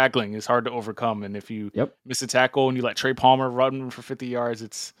 poor tackling is hard to overcome. And if you miss a tackle and you let Trey Palmer run for 50 yards,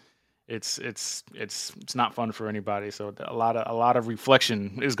 it's not fun for anybody. So a lot of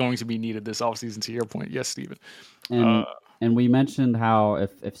reflection is going to be needed this offseason, to your point. Yes, Steven. And we mentioned how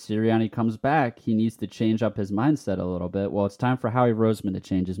if Sirianni comes back, he needs to change up his mindset a little bit. Well, it's time for Howie Roseman to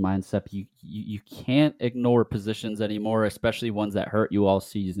change his mindset. You can't ignore positions anymore, especially ones that hurt you all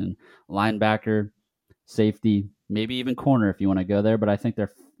season. Linebacker, safety, maybe even corner if you want to go there. But I think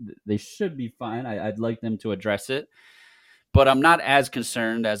they should be fine. I'd like them to address it. But I'm not as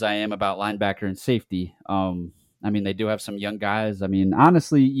concerned as I am about linebacker and safety. I mean, they do have some young guys. I mean,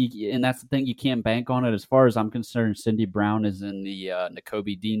 honestly, and that's the thing, you can't bank on it. As far as I'm concerned, Cindy Brown is in the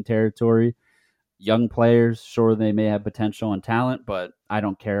Nakobe Dean territory. Young players, sure, they may have potential and talent, but I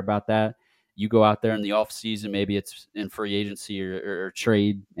don't care about that. you go out there in the offseason, maybe it's in free agency or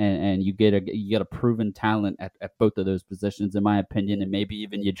trade, and you get a proven talent at both of those positions, in my opinion, and maybe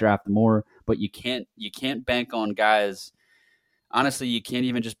even you draft more, but you can't bank on guys. Honestly, you can't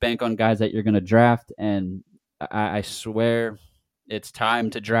even just bank on guys that you're going to draft, and I swear it's time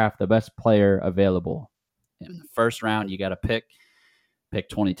to draft the best player available. In the first round, you got to pick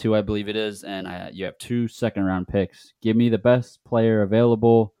 22, I believe it is, and you have 2 second-round picks. Give me the best player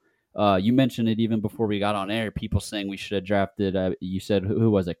available. You mentioned it even before we got on air. People saying we should have drafted. You said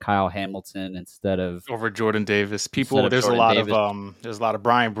who was it? Kyle Hamilton instead of over Jordan Davis. There's a lot of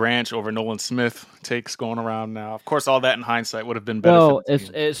Brian Branch over Nolan Smith takes going around now. Of course, all that in hindsight would have been better. Well,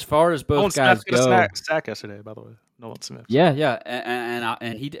 as far as both Nolan guys Smith go, got a sack yesterday, by the way. Nolan Smith. Yeah, and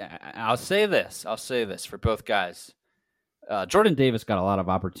I'll say this for both guys. Jordan Davis got a lot of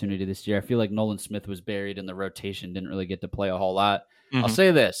opportunity this year. I feel like Nolan Smith was buried in the rotation, didn't really get to play a whole lot. I'll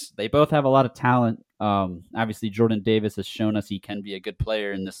say this. They both have a lot of talent. Obviously, Jordan Davis has shown us he can be a good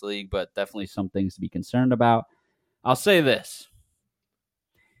player in this league, but definitely some things to be concerned about. I'll say this.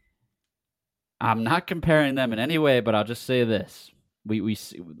 I'm not comparing them in any way, but I'll just say this. We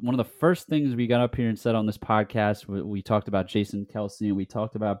one of the first things we got up here and said on this podcast, we talked about Jason Kelce and we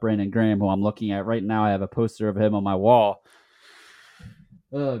talked about Brandon Graham, who I'm looking at right now. I have a poster of him on my wall.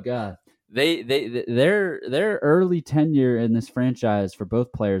 Oh God. Their early tenure in this franchise for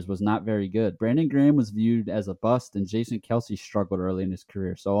both players was not very good. Brandon Graham was viewed as a bust, and Jason Kelce struggled early in his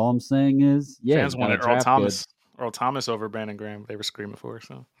career. So all I'm saying is, fans wanted Earl Thomas over Brandon Graham. They were screaming for it.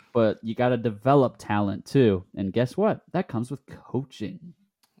 So, but you got to develop talent too, and guess what? That comes with coaching.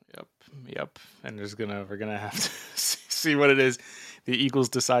 Yep. And we're gonna have to see what it is the Eagles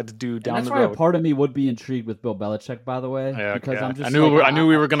decide to do down the road. That's why a part of me would be intrigued with Bill Belichick, by the way, because I'm just. I knew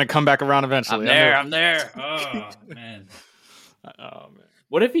we were going to come back around eventually. I'm there. Oh man.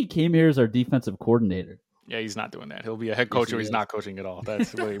 What if he came here as our defensive coordinator? Yeah, he's not doing that. He'll be a head coach, or he's not coaching at all.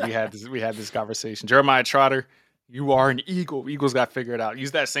 That's the way we had this conversation. Jeremiah Trotter, you are an Eagle. Eagles got figured out.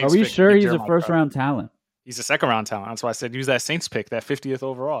 Use that Saints. Are we sure he's a first-round talent? He's a second-round talent. That's why I said use that Saints pick, that 50th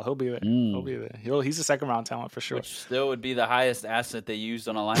overall. He'll be there. He'll be there. He's a second-round talent for sure. Which still would be the highest asset they used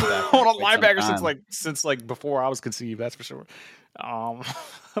on a linebacker. On a linebacker since before I was conceived. That's for sure.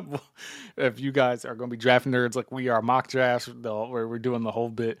 If you guys are going to be draft nerds like we are, mock drafts, where we're doing the whole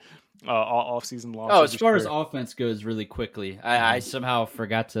bit all off-season long. Oh, as far as offense goes, really quickly, I somehow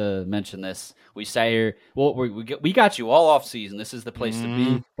forgot to mention this. We sat here. Well, we got you all off-season. This is the place to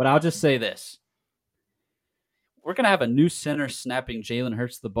be. But I'll just say this. We're going to have a new center snapping Jalen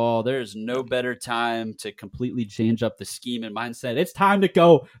Hurts the ball. There is no better time to completely change up the scheme and mindset. It's time to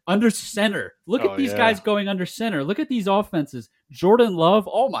go under center. Look at these guys going under center. Look at these offenses. Jordan Love,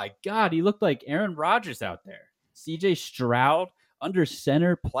 oh my God, he looked like Aaron Rodgers out there. CJ Stroud, under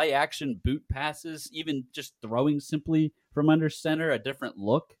center, play action, boot passes, even just throwing simply from under center, a different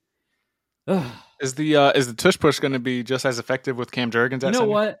look. Is the tush push going to be just as effective with Cam Jurgens? You know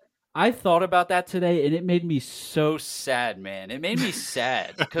what? I thought about that today, and it made me so sad, man. It made me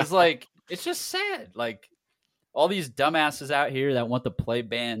sad because, it's just sad. All these dumbasses out here that want to play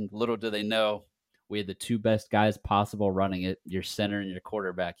band, little do they know we had the two best guys possible running it, your center and your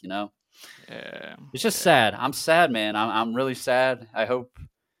quarterback, Yeah. It's just sad. I'm sad, man. I'm really sad. I hope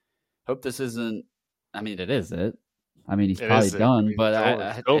this isn't – I mean, it is it. I mean, he's probably done,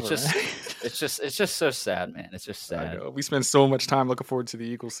 but it's just so sad, man. It's just sad. We spent so much time looking forward to the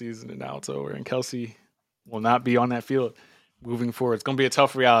Eagles season, and now it's over. And Kelce will not be on that field moving forward. It's going to be a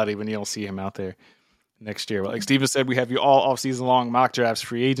tough reality when you don't see him out there next year. But like Steven said, we have you all off-season long mock drafts,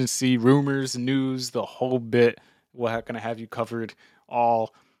 free agency, rumors, news, the whole bit. We're going to have you covered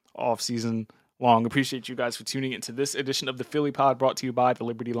all off-season long. Appreciate you guys for tuning into this edition of the Philly Pod, brought to you by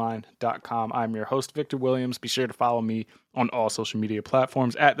thelibertyline.com. I'm your host, Victor Williams. Be sure to follow me on all social media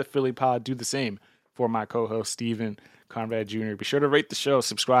platforms at the Philly Pod. Do the same for my co-host, Steven Conrad Jr. Be sure to rate the show,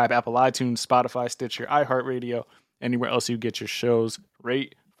 subscribe, Apple iTunes, Spotify, Stitcher, iHeartRadio, anywhere else you get your shows.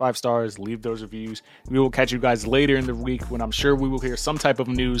 Rate 5 stars, leave those reviews. We will catch you guys later in the week when I'm sure we will hear some type of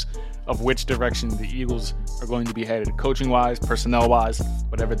news of which direction the Eagles are going to be headed, coaching-wise, personnel-wise,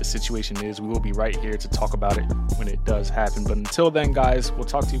 whatever the situation is. We will be right here to talk about it when it does happen. But until then, guys, we'll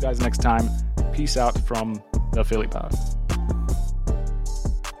talk to you guys next time. Peace out from the Philly Pod.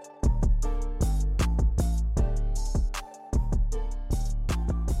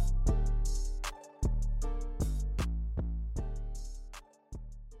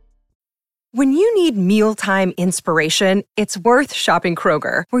 When you need mealtime inspiration, it's worth shopping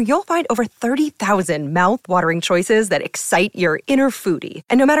Kroger, where you'll find over 30,000 mouth-watering choices that excite your inner foodie.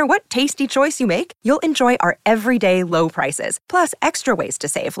 And no matter what tasty choice you make, you'll enjoy our everyday low prices, plus extra ways to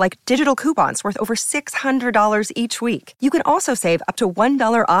save, like digital coupons worth over $600 each week. You can also save up to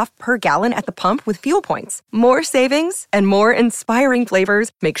 $1 off per gallon at the pump with fuel points. More savings and more inspiring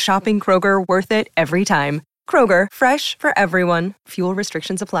flavors make shopping Kroger worth it every time. Kroger, fresh for everyone. Fuel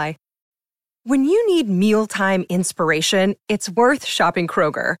restrictions apply. When you need mealtime inspiration, it's worth shopping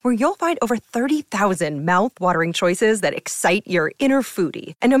Kroger, where you'll find over 30,000 mouth-watering choices that excite your inner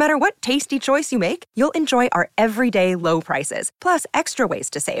foodie. And no matter what tasty choice you make, you'll enjoy our everyday low prices, plus extra ways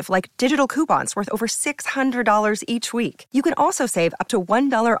to save, like digital coupons worth over $600 each week. You can also save up to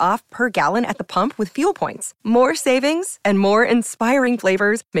 $1 off per gallon at the pump with fuel points. More savings and more inspiring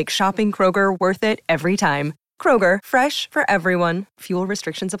flavors make shopping Kroger worth it every time. Kroger, fresh for everyone. Fuel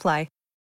restrictions apply.